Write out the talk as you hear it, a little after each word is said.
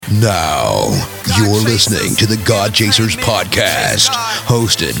Now, you're listening to the God Chasers podcast,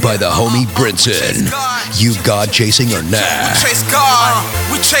 hosted by the homie Brinson. You God chasing or nah? We chase God,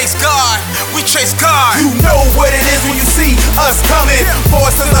 we chase God, we chase God. You know what it is when you see us coming.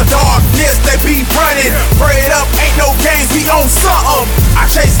 Forces of darkness, they be running. Pray it up, ain't no games, we own something. I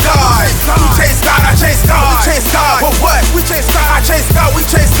chase God, we chase God, I chase God. We chase God, but what? We chase God, I chase God, we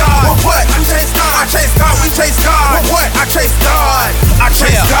chase God. But what? I chase God, I chase God, we chase God. But what? I chase God, I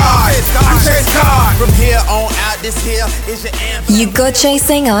chase God. I chase God. From here on out, this here is your anthem. You God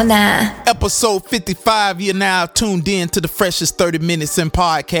chasing or nah? Episode 55, you're now tuned in to the freshest 30 minutes in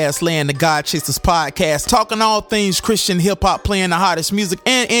podcast land, the God Chasers podcast, talking all things Christian hip-hop, playing the hottest music,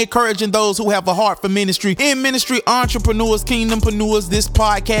 and encouraging those who have a heart for ministry. In ministry, entrepreneurs, kingdompreneurs, this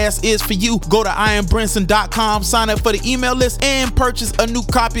podcast is for you. Go to IamBrinson.com, sign up for the email list, and purchase a new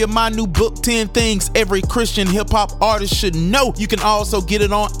copy of my new book, 10 Things Every Christian Hip-Hop Artist Should Know. You can also get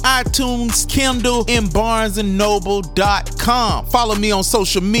it on iTunes, Kindle, and BarnesandNoble.com. Follow me on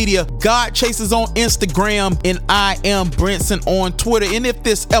social media, God Chasers on Instagram, and I Am Brinson on Twitter. And if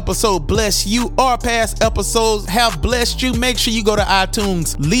this episode bless you or past episodes have blessed you, make sure you go to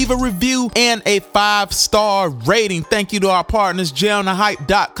iTunes, leave a review and a 5-star rating. Thank you to our partners,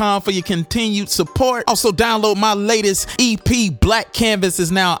 JayOnTheHype.com, for your continued support. Also, download my latest EP, Black Canvas,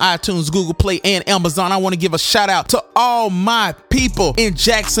 is now on iTunes, Google Play, and Amazon. I want to give a shout out to all my people in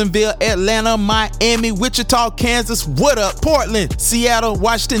Jacksonville, Atlanta, Miami, Wichita, Kansas, what up, Portland, Seattle,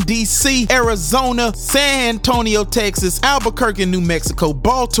 Washington, D.C., Arizona, San Antonio, Texas, Albuquerque, New Mexico,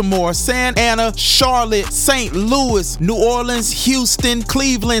 Baltimore, Santa Ana, Charlotte, St. Louis, New Orleans, Houston,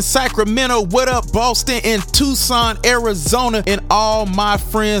 Cleveland, Sacramento, what up, Boston, and Tucson, Arizona, and all my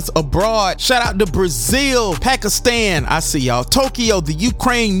friends abroad. Shout out to Brazil, Pakistan, I see y'all, Tokyo, the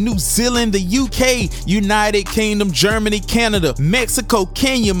Ukraine, New Zealand, the UK, United Kingdom, Germany, Canada, Mexico,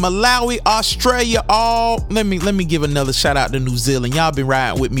 Kenya, Malawi, Australia, let me give another shout out to New Zealand. Y'all been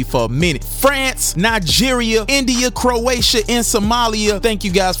riding with me for a minute. France, Nigeria, India, Croatia, and Somalia. Thank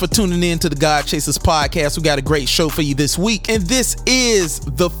you guys for tuning in to the God Chasers podcast. We got a great show for you this week, and this is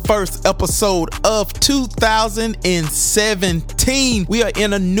the first episode of 2017. We are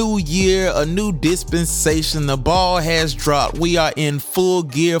in a new year, a new dispensation. The ball has dropped. We are in full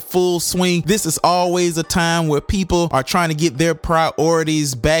gear, full swing. This is always a time where people are trying to get their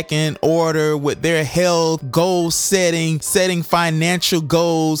priorities back in order with their health, goal setting financial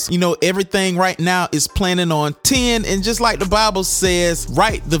goals. You know, everything right now is planning on 10, and just like the Bible says,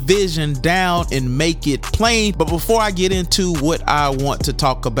 write the vision down and make it plain. But before I get into what I want to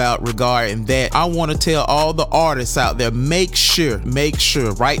talk about regarding that, I want to tell all the artists out there, make sure,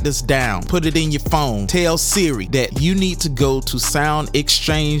 write this down, put it in your phone, tell Siri that you need to go to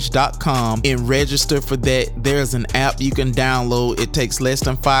soundexchange.com and register for that. There's an app you can download. It takes less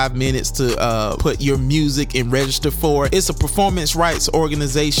than 5 minutes to put your music and register for it. It's a performance rights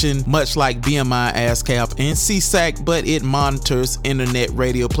organization, much like BMI, ASCAP, and CSAC, but it monitors internet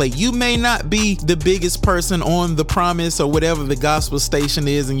radio play. You may not be the biggest person on The Promise or whatever the gospel station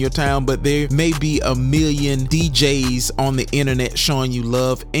is in your town, but there may be a million DJs on the internet showing you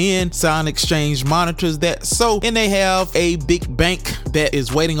love, and Sound Exchange monitors that. And they have a big bank that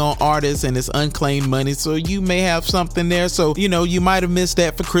is waiting on artists, and it's unclaimed money, so you may have something there. So, you know, you might have missed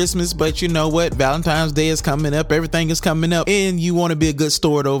that for Christmas, but you know what? Valentine's Day is coming up. Everything is coming up, and you want to be a good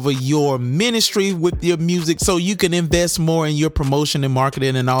steward over your ministry with your music so you can invest more in your promotion and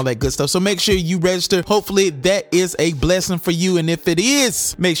marketing and all that good stuff. So make sure you register. Hopefully that is a blessing for you, and if it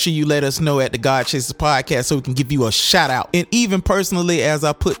is, make sure you let us know at the God Chasers podcast so we can give you a shout out. And even personally, as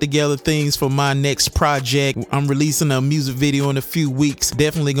I put together things for my next project, I'm releasing a music video in a few weeks.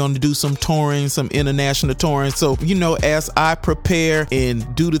 Definitely going to do some touring, some international touring. So, you know, as I prepare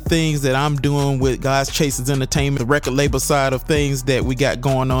and do the things that I'm doing with God's Chasers Entertainment, the record label side of things that we got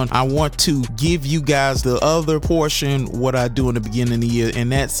going on, I want to give you guys the other portion, what I do in the beginning of the year,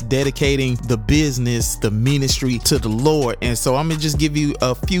 and that's dedicating the business, the ministry to the Lord. And so I'm gonna just give you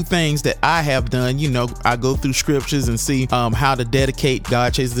a few things that I have done. You know, I go through scriptures and see how to dedicate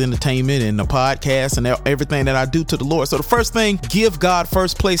God Chasers Entertainment and the podcast and everything that I do to the Lord. So the first thing, give God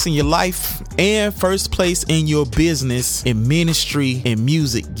first place in your life and first place in your business and ministry and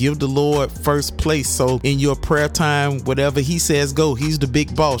music. Give the Lord first place. So in your prayer time, whatever he says go. He's the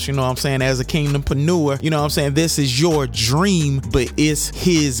big boss, you know what I'm saying? As a kingdompreneur, you know what I'm saying? This is your dream, but it's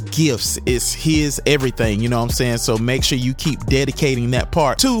his gifts. It's his everything, you know what I'm saying? So make sure you keep dedicating that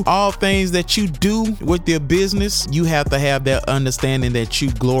part. 2, all things that you do with your business, you have to have that understanding that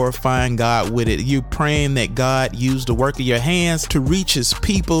you glorifying God with it. You're praying that God use the work of your hands to reach his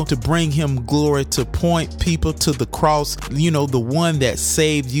people, to bring him glory, to point people to the cross, you know, the one that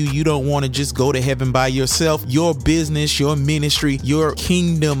saved you. You don't want to just go to heaven by yourself. Your business, your ministry, your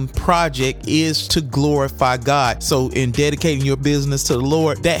kingdom project is to glorify God. So in dedicating your business to the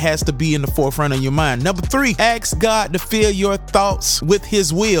Lord, that has to be in the forefront of your mind. Number 3, ask God to fill your thoughts with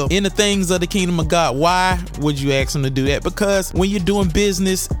his will in the things of the kingdom of God. Why would you ask him to do that? Because when you're doing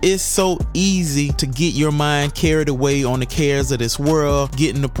business, it's so easy to get your mind carried away on the cares of this world,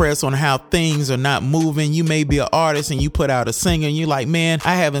 getting depressed on how things are not moving. You may be an artist and you put out a single and you're like, man,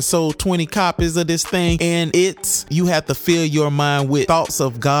 I haven't sold 20 copies of this thing. And you have to fill your mind with thoughts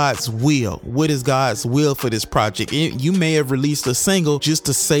of God's will. What is God's will for this project? You may have released a single just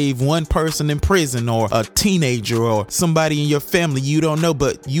to save one person in prison or a teenager or somebody in your family you don't know,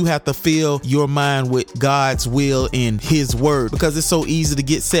 but you have to fill your mind with God's will in his word, because it's so easy to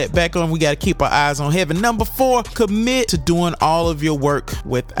get set back on. We got to keep our eyes on heaven. Number 4, commit to doing all of your work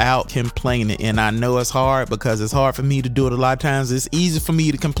without complaining. And I know it's hard because it's hard for me to do it a lot of times. It's easy for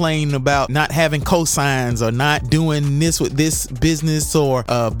me to complain about not having cosigns or not doing this with this business or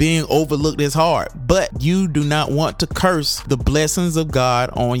being overlooked. Is hard, but you do not want to curse the blessings of God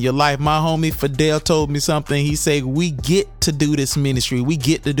on your life. My homie Fidel told me something. He said, we get to do this ministry. We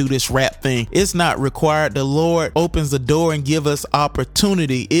get to do this rap thing. It's not required. The Lord opens the door and give us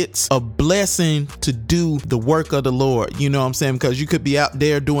opportunity. It's a blessing to do the work of the Lord. You know what I'm saying? Because you could be out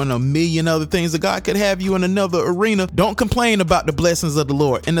there doing a million other things that God could have you in another arena. Don't complain about the blessings of the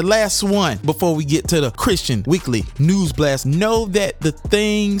Lord. And the last one, before we get to the Christian Weekly News Blast, know that the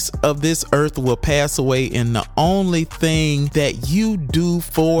things of this earth will pass away, and the only thing that you do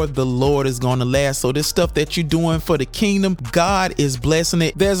for the Lord is going to last. So this stuff that you're doing for the kingdom, God is blessing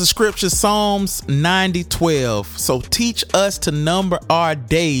it. There's a scripture, Psalms 90:12. So teach us to number our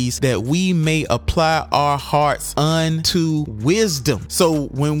days that we may apply our hearts unto wisdom. So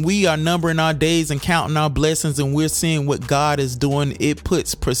when we are numbering our days and counting our blessings and we're seeing what God is doing, it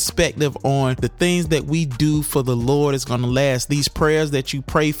puts perspective on the things that we do for the Lord is going to last. These prayers that you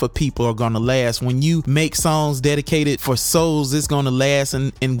pray for people are going to last. When you make songs dedicated for souls, it's going to last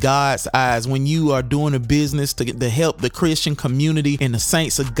in God's eyes. When you are doing a business to help the Christian community and the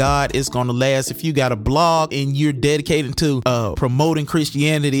saints of God, it's going to last. If you got a blog and you're dedicated to promoting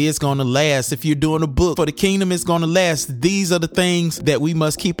Christianity, it's going to last. If you're doing a book for the kingdom, it's going to last. These are the things that we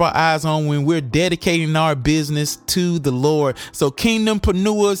must keep our eyes on when we're dedicating our business to the Lord. So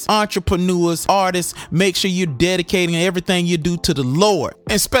kingdompreneurs, entrepreneurs, artists, make sure you're dedicating everything you do to the Lord.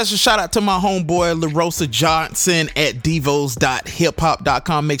 And special shout out to my homeboy LaRosa Johnson at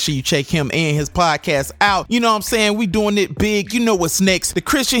devos.hiphop.com. Make sure you check him and his podcast out. You know what I'm saying? We doing it big. You know what's next. The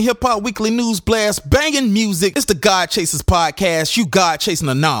Christian Hip Hop Weekly News Blast, banging music. It's the God Chasers podcast. You God chasing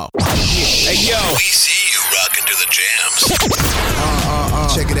the knob. Hey yo, We see you rocking to the jams.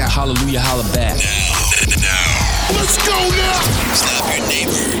 check it out. Hallelujah, holla back. Now. Let's go now. Stop your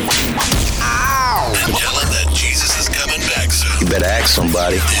neighbor Ow. and tell him that Jesus is coming back soon. You better ask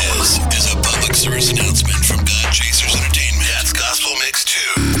somebody. This is a public service announcement from God Chasers Entertainment. That's Gospel Mix 2.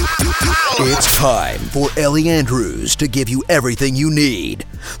 It's time for Ellie Andrews to give you everything you need.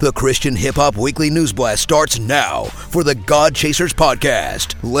 The Christian Hip Hop Weekly News Blast starts now for the God Chasers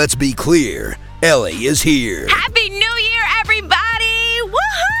podcast. Let's be clear, Ellie is here. Happy New Year, everybody!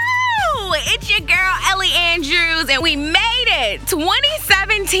 Woohoo! It's your girl, Ellie Andrews, and we made it!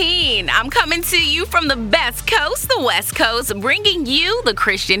 2017! I'm coming to you from the best coast, the West Coast, bringing you the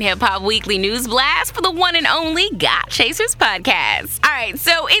Christian Hip Hop Weekly News Blast for the one and only God Chasers podcast. All right,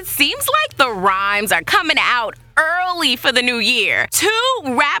 so it seems like the rhymes are coming out early for the new year. 2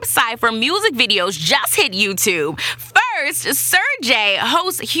 rap cypher music videos just hit YouTube. First, Sir J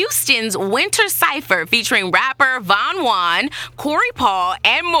hosts Houston's Winter Cypher featuring rapper Von Juan, Corey Paul,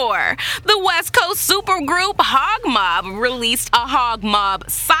 and more. The West Coast supergroup Hog Mob released a Hog Mob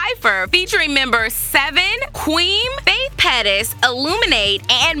cypher featuring members Seven, Queen, Faith Pettis, Illuminate,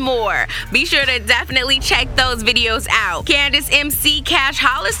 and more. Be sure to definitely check those videos out. Candace MC Cash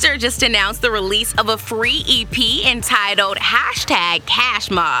Hollister just announced the release of a free EP entitled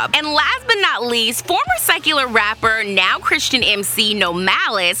 #CashMob. And last but not least, former secular rapper, now Christian MC No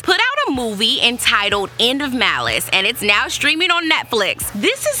Malice, put out a movie entitled End of Malice, and it's now streaming on Netflix.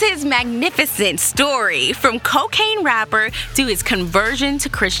 This is his magnificent story from cocaine rapper to his conversion to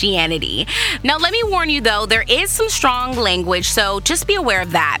Christianity. Now, let me warn you though, there is some strong language, so just be aware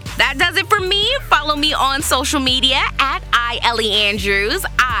of that. That does it for me. Follow me on social media at @EllieAndrews,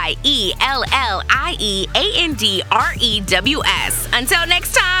 IELLIEAndrews. Until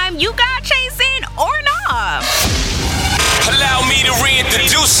next time, you got chasing or not. Allow me to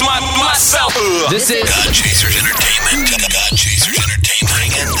reintroduce myself. This is God Chasers Entertainment. God Chasers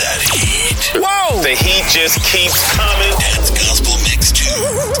Entertainment and that heat. Whoa! The heat just keeps coming. That's Gospel Mix 2.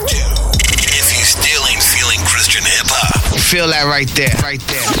 If you still ain't feeling Christian hip-hop, feel that right there.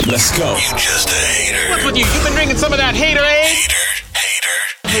 Let's go. you just a hater. What's with you? You've been drinking some of that haterade?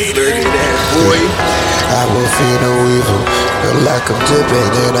 Hater, that boy. I will feed no evil, but like I'm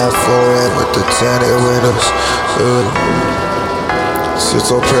dipping in that forehead with the tinted windows. Sits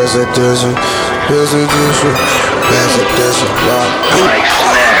on presidential, presidential, rock.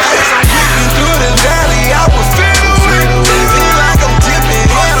 Through the valley, I was feeling feel like I'm dipping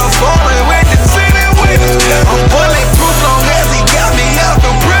and I'm falling with the tinted windows. I'm bulletproof long as he got me out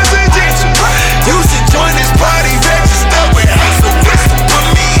the presidential. You should join this party, register with us. Put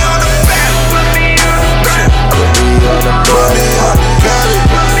me on the map. Put me on the map. Put me on the ballot.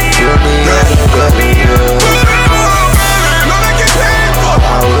 Put me on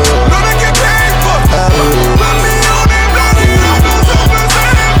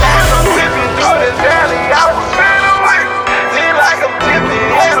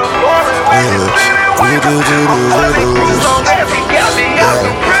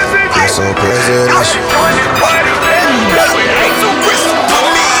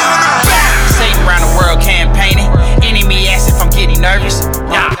Satan around the world campaigning. Enemy ask if I'm getting nervous.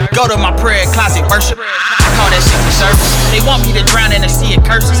 Nah, go to my prayer closet worship. I call that secret service. They want me to drown in a sea of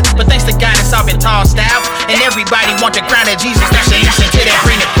curses, but thanks to God it's all been tossed out. And everybody want the crown of Jesus. They should listen to that,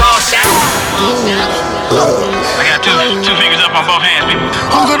 bring the cross out. I got two fingers up on both hands, people.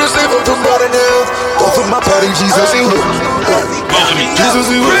 I'm gonna save up from bottom down. Both of my party, Jesus, he will. Both of me. Jesus,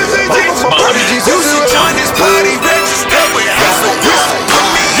 he will. Both of my party, Jesus, he will. join this party, register with us. Put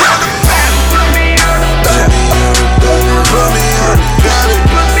me on the map. Put me on the map. Put me on the ballot.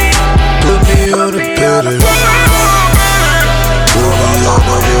 Put me on the ballot. Put me on the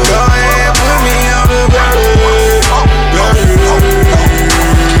ballot. Go ahead, put me on the ballot.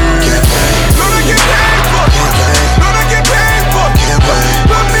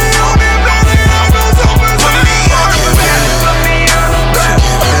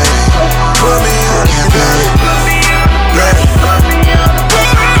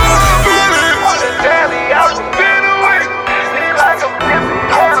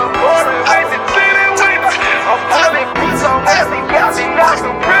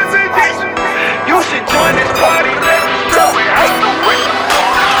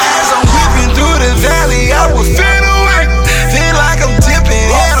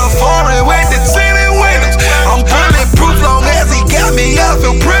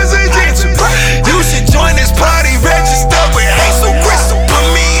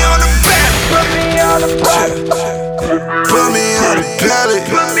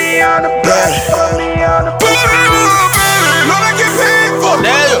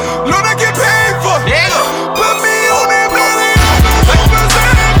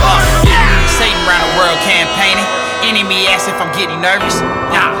 Nervous?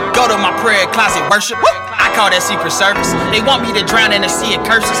 Nah, go to my prayer closet worship. I call that secret service. They want me to drown in a sea of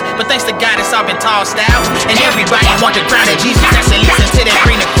curses, but thanks to God it's all been tossed out. And everybody want the crown of Jesus. That's and listen to that,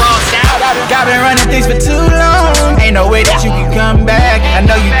 bring the cross out. God been running things for too long. Ain't no way that you can come back. I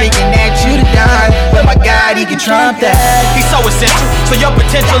know you thinking that you done, but my God, he can trump that. He's so essential, so your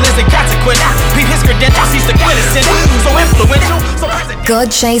potential isn't consequential. Read his credentials, he's the quintessential, so influential. God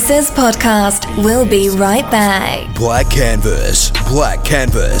Chasers Podcast. We'll be right back. Black Canvas, Black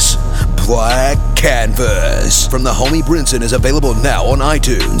Canvas, Black Canvas from the homie Brinson is available now on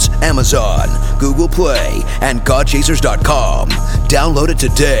iTunes, Amazon, Google Play, and GodChasers.com. Download it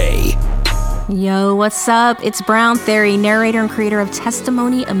today. Yo, what's up? It's Brown Theory, narrator and creator of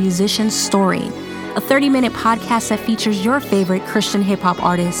Testimony, a Musician's Story, a 30-minute podcast that features your favorite Christian hip-hop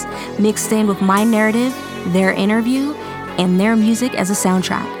artists, mixed in with my narrative, their interview, and their music as a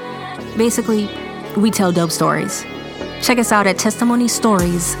soundtrack. Basically, we tell dope stories. Check us out at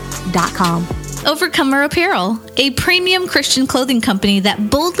testimonystories.com. Introducing Overcomer Apparel, a premium Christian clothing company that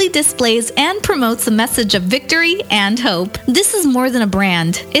boldly displays and promotes a message of victory and hope. This is more than a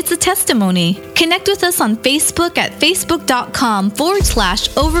brand, it's a testimony. Connect with us on Facebook at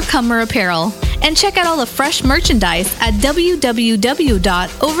facebook.com/Overcomer Apparel and check out all the fresh merchandise at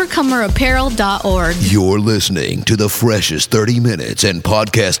www.overcomerapparel.org. You're listening to the freshest 30 minutes in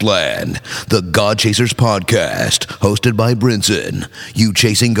podcast land, the God Chasers podcast, hosted by Brinson. You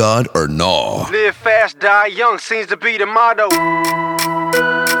chasing God or no? Live fast, die young seems to be the motto.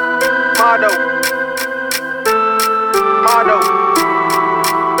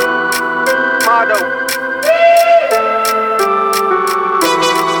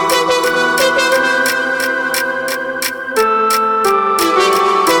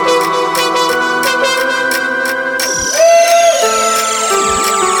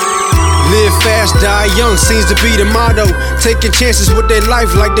 Live fast, die young seems to be the motto. Taking chances with their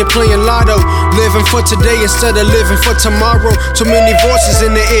life like they're playing lotto. Living for today instead of living for tomorrow. Too many voices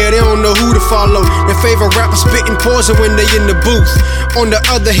in the air, they don't know who to follow. Their favorite rapper spitting poison when they in the booth. On the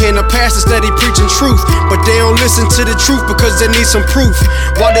other hand, a pastor steady preaching truth, but they don't listen to the truth because they need some proof.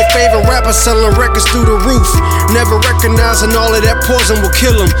 While their favorite rapper selling records through the roof, never recognizing all of that poison will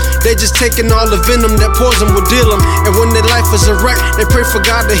kill them. They just taking all the venom that poison will deal them. And when their life is a wreck, they pray for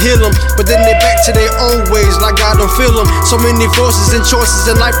God to heal them. But then they back to their own ways like God don't feel them. So many voices and choices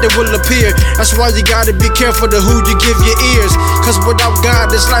in life that will appear. That's why you gotta be careful to who you give your ears. Cause without God,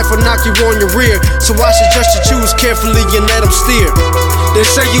 this life will knock you on your rear. So I suggest you choose carefully and let them steer. They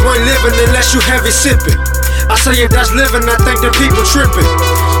say you ain't living unless you heavy sipping. I say if that's living, I think that people tripping.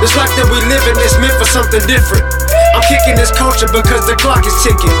 This life that we living is meant for something different. I'm kicking this culture because the clock is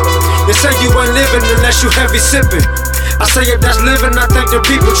ticking. They say you ain't living unless you heavy sipping. I say if that's living, I think that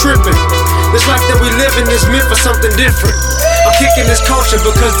people tripping. This life that we living is meant for something different. I'm kicking this culture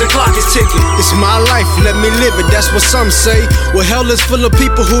because the clock is ticking. It's my life, let me live it, that's what some say. Well, hell is full of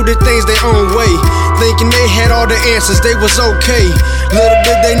people who did things their own way, thinking they had all the answers, they was okay. Little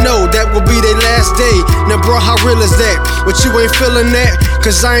did they know that will be their last day. Now bro, how real is that? But you ain't feeling that?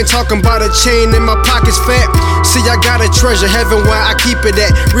 Cause I ain't talking about a chain and my pocket's fat. See, I got a treasure, heaven where I keep it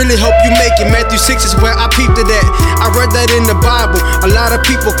at. Really hope you make it, Matthew 6 is where I peeped it at. I read that in the Bible, a lot of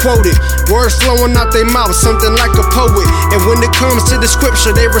people quote it. Words flowing out their mouth, something like a poet. And when it comes to the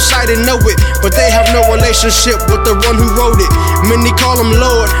scripture, they recite and know it, but they have no relationship with the one who wrote it. Many call him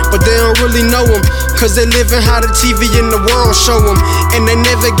Lord, but they don't really know him, cause they living how the TV in the world show them. And they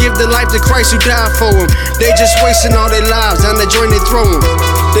never give their life to Christ who died for them. They just wasting all their lives down the joint they throw them.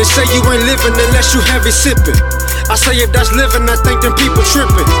 They say you ain't living unless you heavy sipping. I say if that's living, I think them people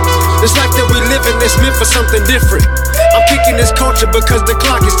tripping. This life that we living is meant for something different. I'm kicking this culture because the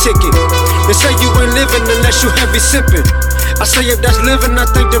clock is ticking. They say you ain't living unless you heavy sipping. I say if that's living, I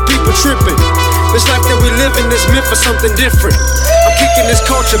think that people tripping. This life that we living is meant for something different. I'm kicking this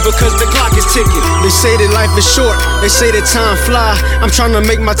culture because the clock is ticking. They say that life is short, they say that time fly. I'm trying to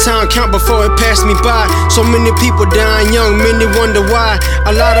make my time count before it pass me by. So many people dying young, many wonder why.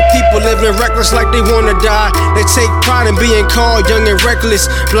 A lot of people living reckless like they wanna die. They take pride in being called young and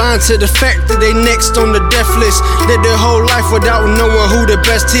reckless, blind to the fact that they next on the death list. Live their whole life without knowing who the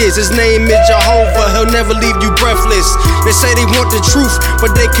best is. His name is Jehovah, he'll never leave you breathless. They say they want the truth,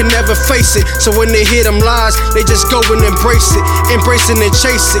 but they can never face it. So when they hear them lies, they just go and embrace it. Embrace it and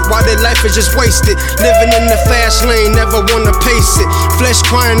chase it, while their life is just wasted. Living in the fast lane, never wanna pace it. Flesh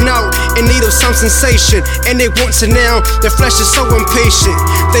crying out in need of some sensation, and they want to now, their flesh is so impatient.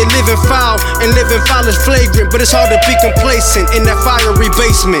 They living foul, and living foul is flagrant, but it's hard to be complacent in that fiery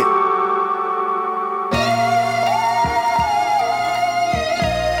basement.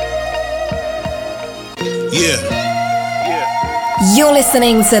 Yeah. You're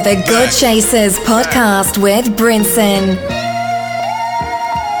listening to the Good Chasers podcast with Brinson.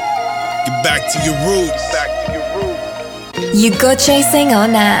 Get back to your roots. You good chasing or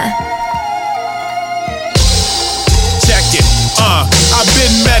nah? Check it. I've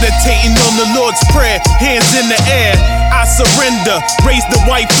been meditating on the Lord's Prayer, hands in the air. I surrender, raised the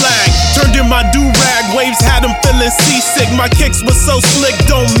white flag, turned in my do-rag, waves had them feeling seasick. My kicks were so slick,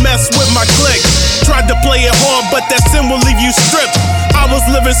 don't mess with my click. Tried to play it hard, but that sin will leave you stripped. I was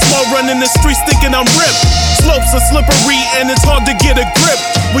living slow, running the streets thinking I'm ripped. Slopes are slippery and it's hard to get a grip.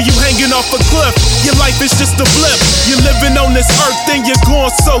 When you hanging off a cliff, your life is just a blip. You're living on this earth and you're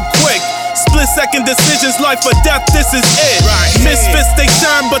going so quick. Split second decisions, life or death, this is it. Misfits, they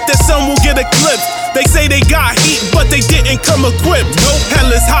shine, but their sun will get eclipsed. They say they got heat, but they didn't come equipped.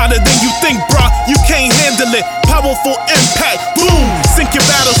 Hell is hotter than you think, bruh, you can't handle it. Powerful impact, boom, sink your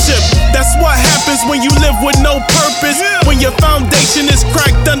battleship. That's what happens when you live with no purpose. When your foundation is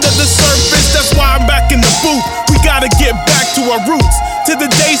cracked under the surface. That's why our roots, to the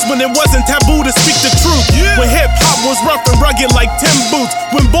days when it wasn't taboo to speak the truth. When hip-hop was rough and rugged like Tim boots,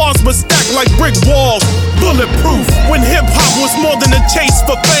 when bars were stacked like brick walls, bulletproof. When hip-hop was more than a chase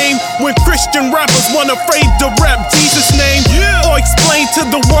for fame, when Christian rappers weren't afraid to rap Jesus' name, or explain to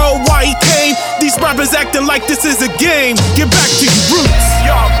the world why he came. These rappers acting like this is a game. Get back to your roots.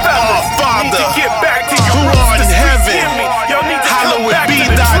 Y'all fellas need to get back to your roots. Who art in heaven, hallowed be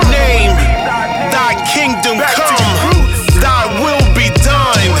thy name. Thy kingdom come, thy will be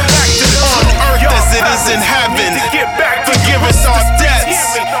done on earth as it is in heaven. Forgive us our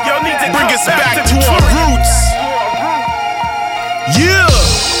debts, bring us back to our roots. Yeah.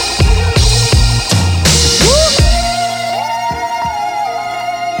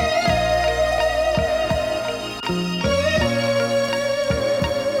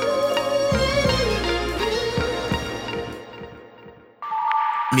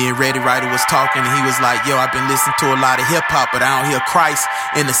 Me and Reddy Ryder was talking, and he was like, yo, I've been listening to a lot of hip-hop, but I don't hear Christ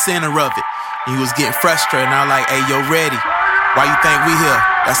in the center of it. And he was getting frustrated, and I was like, hey, yo, Reddy, why you think we here?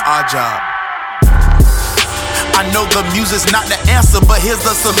 That's our job. I know the music's not the answer, but here's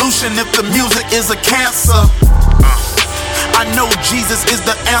the solution if the music is a cancer. I know Jesus is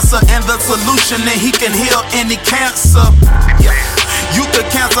the answer and the solution, and he can heal any cancer. You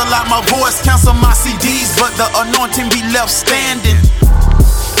could cancel out my voice, cancel my CDs, but the anointing be left standing.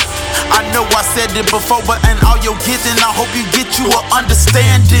 I know I said it before, but in all your getting, I hope you get you an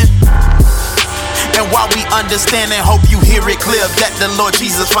understanding. And while we understand and hope you hear it clear that the Lord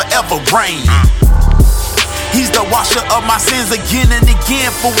Jesus forever reign. He's the washer of my sins again and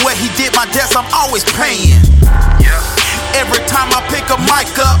again. For what he did, my debts I'm always paying. Every time I pick a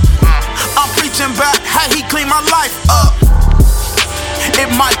mic up, I'm preaching about how he cleaned my life up. It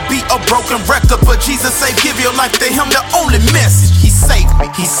might be a broken record, but Jesus said give your life to him, the only message. He saved me,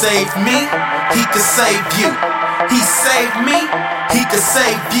 he saved me, he could save you. He saved me, he could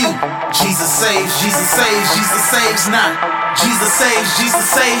save you. Jesus saves, Jesus saves, Jesus saves not. Jesus saves, Jesus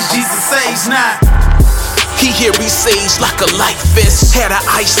saves, Jesus saves not. He hear me sage like a life vest. Had an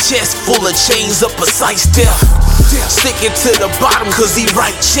ice chest full of chains of precise death. Sticking to the bottom cause he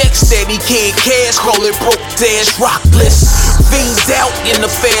write checks that he can't cash. Rolling broke dash rock bliss. Fiends out in the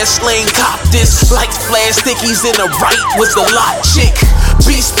fast lane, cop this. Like flash stickies in the right was the lot chick.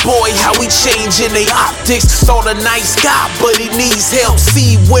 Beast boy, how he changing they optics. Thought a nice guy, but he needs help.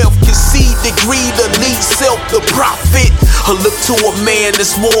 See wealth, can see degree, the need self, the profit. Or look to a man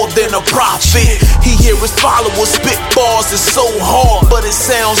that's more than a prophet. He hear his followers spit bars, it's so hard, but it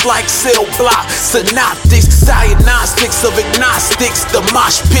sounds like cell block synoptics, diagnostics of agnostics, the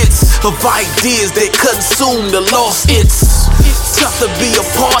mosh pits of ideas that consume the lost it's. Tough to be a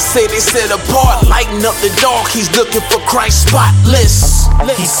part, say they set apart, lighten up the dark, he's looking for Christ spotless.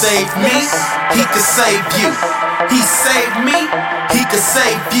 He saved me, he could save you. He saved me, he could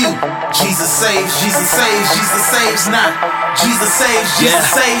save you. Jesus saves, Jesus saves, Jesus saves not. Jesus saves, Jesus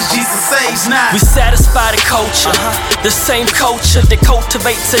saves, Jesus saves not. We satisfy the culture, the same culture that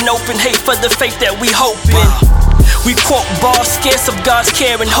cultivates an open hate for the faith that we hope in. We quote bars scarce of God's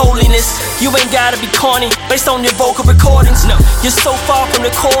care and holiness. You ain't gotta be corny based on your vocal recordings. No, you're so far from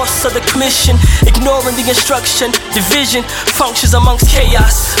the course of the commission, ignoring the instruction. Division functions amongst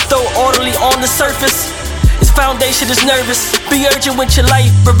chaos, though orderly on the surface. Its foundation is nervous. Be urgent with your life,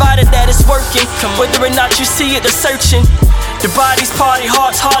 provided that it's working. Whether or not you see it, the searching. The body's party,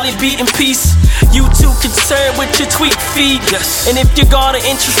 hearts hardly beat in peace. You too concerned with your tweet feed. And if you garner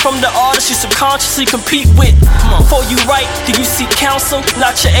interest from the artist you subconsciously compete with. Before you write, do you seek counsel?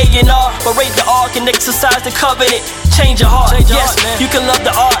 Not your A&R, but rate the arc and exercise the covenant. Change your heart. Yes, you can love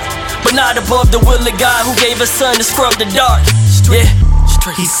the art, but not above the will of God who gave his son to scrub the dark. Yeah.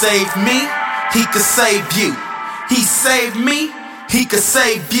 He saved me, he could save you. He saved me, he could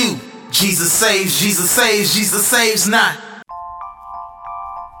save you. Jesus saves, Jesus saves, Jesus saves not.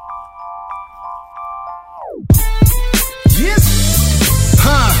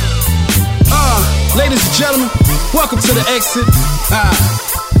 Ladies and gentlemen, welcome to the exit.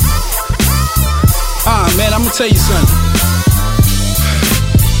 Man, I'm gonna tell you something.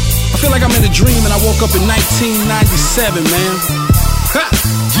 I feel like I'm in a dream and I woke up in 1997, man.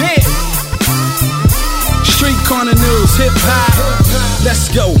 Yeah. Street corner news, hip hop. Let's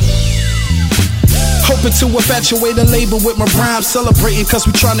go. Hoping to infatuate a label with my rhymes, celebrating cause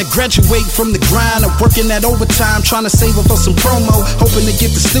we trying to graduate from the grind of working that overtime, trying to save up for some promo, hoping to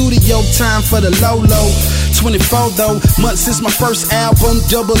get the studio time for the low. 24 though, months since my first album,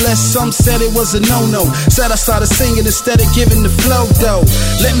 Double S, some said it was a no-no, said I started singing instead of giving the flow though.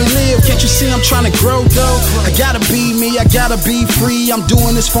 Let me live, can't you see I'm trying to grow though? I gotta be me, I gotta be free, I'm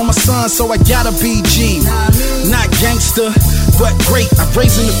doing this for my son, so I gotta be G. Not gangster, but great. I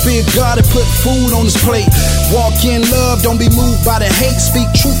raised him to fear God and put food on his plate. Walk in love, don't be moved by the hate. Speak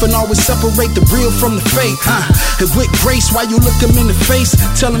truth and always separate the real from the fake. And with grace, while you look him in the face,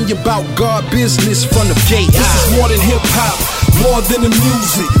 tell him about God business from the gate. This is more than hip hop, more than the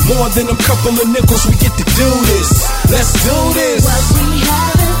music, more than them couple of nickels. We get to do this. Let's do this. What we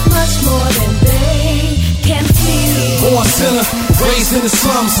have is much more than they can see. Born sinner, raised in the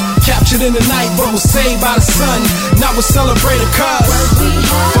slums, captured in the night, but was saved by the sun. Now we're celebrating cause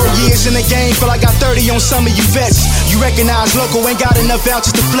 4 years in the game, feel like I got 30 on some of you vets. You recognize local, ain't got enough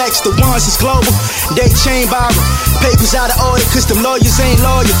vouchers to flex. The ones is global, they chain viral. Papers out of order, cause them lawyers ain't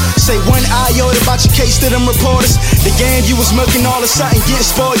loyal. Say one iota about your case to them reporters. The game you was milking all of a sudden get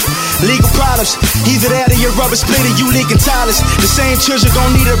spoiled. Legal problems, either that or your rubber splitter, you leaking tires. The same children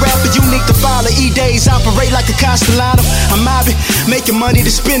gon' need a rapper, you need to follow. E-days operate like a Castellano. I'm mobbing, making money to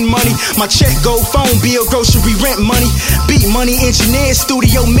spend money. My check go, phone bill, grocery rent money. Beat money, engineer,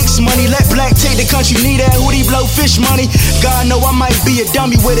 studio mix money. Let black take the country, need that hoodie, blow fish money. God know I might be a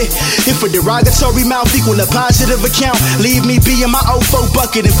dummy with it. If a derogatory mouth equal a positive account, leave me be in my 04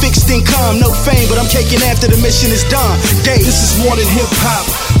 bucket and fixed income. No fame, but I'm caking after the mission is done. Dave. This is more than hip hop,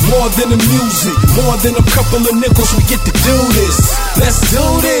 more than the music, more than a couple of nickels. We get to do this. Let's do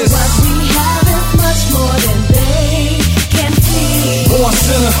this. What we have is much more than they can see. Born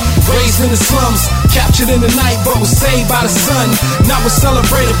sinner, raised in the slums, captured in the night, but was saved by the sun. Now we're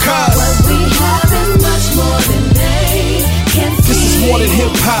celebrating cause what we have is much more than they can see. This is more than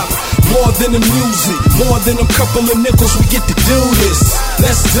hip hop, more than the music, more than a couple of nickels. We get to do this.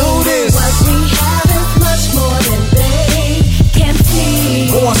 Let's do this. What we have is much more than they can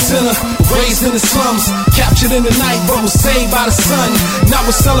see. Born sinner, raised in the slums, captured in the night, but was saved by the sun. Now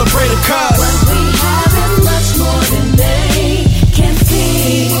we're celebrating cause what we have is much more than they can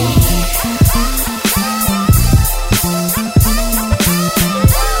see.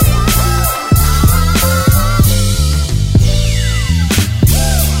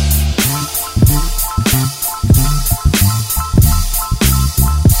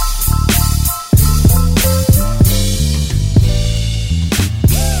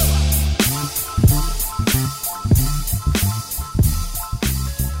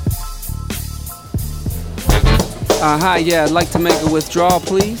 Hi, yeah, I'd like to make a withdrawal,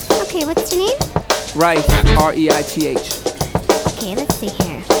 please. Okay, what's your name? Reith, R-E-I-T-H. Okay, let's see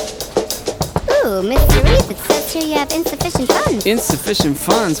here. Ooh, Mr. Reith, it says here you have insufficient funds. Insufficient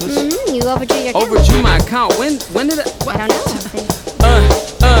funds? You overdrew your account. Overdrew my account? When did I? What? I don't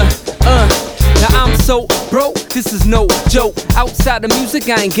know. Now I'm so broke, this is no joke. Outside of music,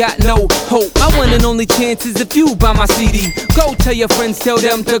 I ain't got no hope. My one and only chance is if you buy my CD. Go tell your friends, tell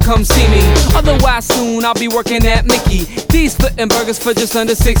them to come see me. Otherwise soon I'll be working at Mickey D's, flipping burgers for just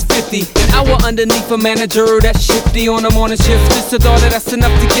under $6.50 an hour underneath a manager that's shifty on the morning shift. Just a thought that that's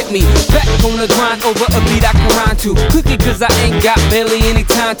enough to get me back on the grind over a beat I can rhyme to quickly, cause I ain't got barely any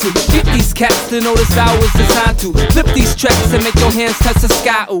time to get these cats to notice I was designed to flip these tracks and make your hands touch the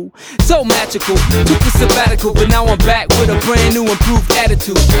sky. Ooh, so magical, took a sabbatical, but now I'm back with a brand new improved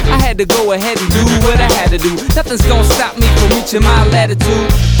attitude. I had to go ahead and do what I had to do. Nothing's gonna stop me from reaching my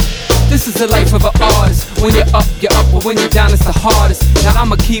latitude. This is the life of an artist. When you're up, but when you're down, it's the hardest. Now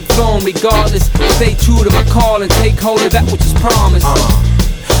I'ma keep flowing regardless. Stay true to my call and take hold of that which is promised.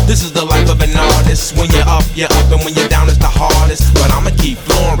 This is the life of an artist. When you're up, and when you're down, it's the hardest. But I'ma keep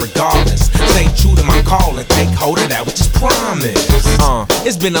flowing regardless. Stay true to my call and take hold of that which is promised.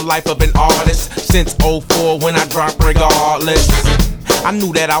 It's been the life of an artist since 04 when I dropped regardless. I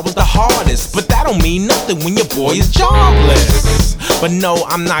knew that I was the hardest, but that don't mean nothing when your boy is jobless. But no,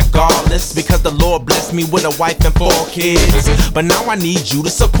 I'm not godless, because the Lord blessed me with a wife and 4 kids. But now I need you to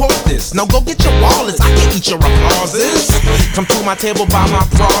support this. Now go get your wallets, I can eat your applauses. Come to my table, buy my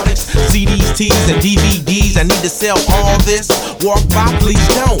products, CDs, tees, and DVDs. I need to sell all this. Walk by, please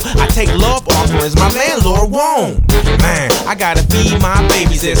don't. I take love offerings, my landlord won't. Man, I gotta feed my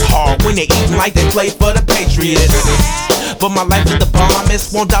babies. It's hard when they eatin' like they play for the Patriots. But my life is the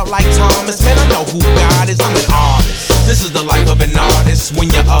bombest, won't doubt like Thomas. Man, I know who God is, I'm an artist. This is the life of an artist. When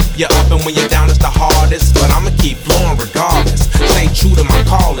you're up, and when you're down, it's the hardest. But I'ma keep flowing regardless. Stay true to my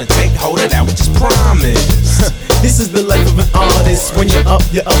call and take hold of that which is promised. This is the life of an artist. When you're up,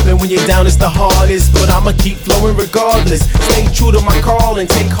 and when you're down, it's the hardest. But I'ma keep flowing regardless. Stay true to my call and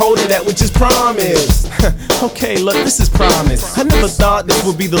take hold of that which is promised. Okay, look, this is promise. I never thought this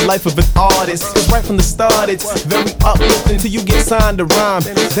would be the life of an artist. Cause right from the start, it's very uplifting till you get signed to rhyme.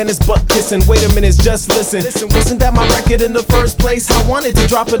 Then it's butt kissing. Wait a minute, just listen. Wasn't that my record in the first place? I wanted to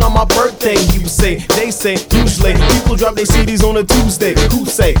drop it on my birthday. You say, they say, usually people drop their CDs on a Tuesday. Who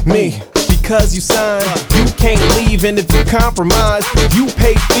say? Me. because you signed. You can't leave, and if you compromise, you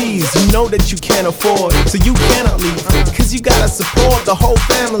pay fees you know that you can't afford. So you cannot leave, cause you gotta support the whole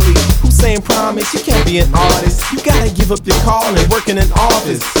family. Who's saying promise? You can't be an artist. You gotta give up your call and work in an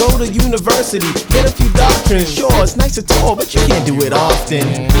office. Go to university, get a few doctrines. Sure, it's nice to talk, but you can't do it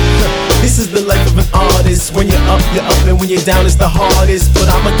often. This is the life of an artist. When you're up, and when you're down, it's the hardest. But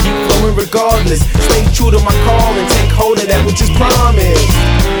I'ma keep flowing regardless. Stay true to my call and take hold of that which is promised.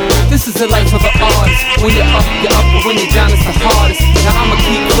 This is the life of an artist. When you're up, but when you're down, it's the hardest. Now I'ma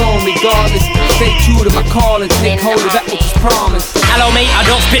keep going regardless. Stay true to my call and take hold of that which is promised. Hello mate, I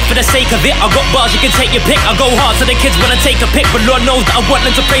don't spit for the sake of it. I got bars, you can take your pick. I go hard so the kids wanna take a pic. But Lord knows that I want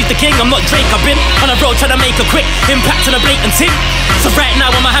them to praise the king. I'm not Drake, I've been on the road trying to make a quick impact on a blatant tip. So right now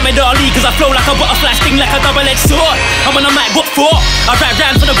I'm Muhammad Ali, cause I flow like a butterfly, sting like a double-edged sword. I'm on the mic, what for? I ride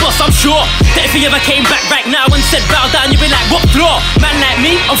round for the boss, I'm sure that if he ever came back right now and said bow down, you'd be like, what floor? Man like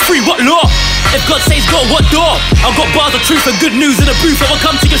me, I'm free, what law? If God says go, what door? I've got bars of truth and good news in the booth. I will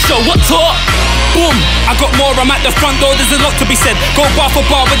come to your show, what talk? Boom, I got more, I'm at the front door, there's a lot to be said. Go bar for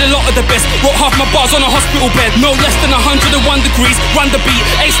bar with a lot of the best. Wrote half my bars on a hospital bed. No less than 101 degrees, run the beat.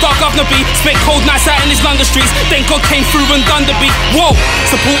 A-star governor beat, spent cold nights out in his London streets. Then God came through and done the beat. Whoa,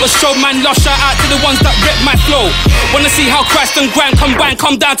 supporters show man love, shout out to the ones that rep my flow. Wanna see how Christ and Grant combine,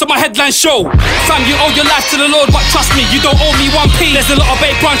 come down to my headline show. Fam, you owe your life to the Lord, but trust me, you don't owe me 1p. There's a lot of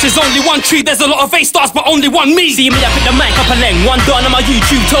 8 branches, only one tree. There's a lot of A-stars, but only one me. See me, I pick the mic up a length. One don on my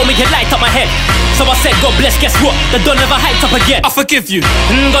YouTube told me you light up my head. So I said, God bless, guess what? The don never hyped up again. I forgive you.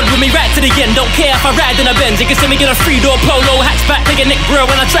 God with me right to the end. Don't care if I ride in a Benz. You can see me in a 3-door polo hatchback, take a Nick Brill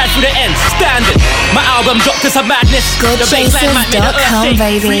when I tried through the ends. Standard. My album dropped to some madness. GodChasers.com,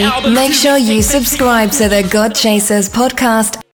 baby. Make sure you subscribe to the God Chasers podcast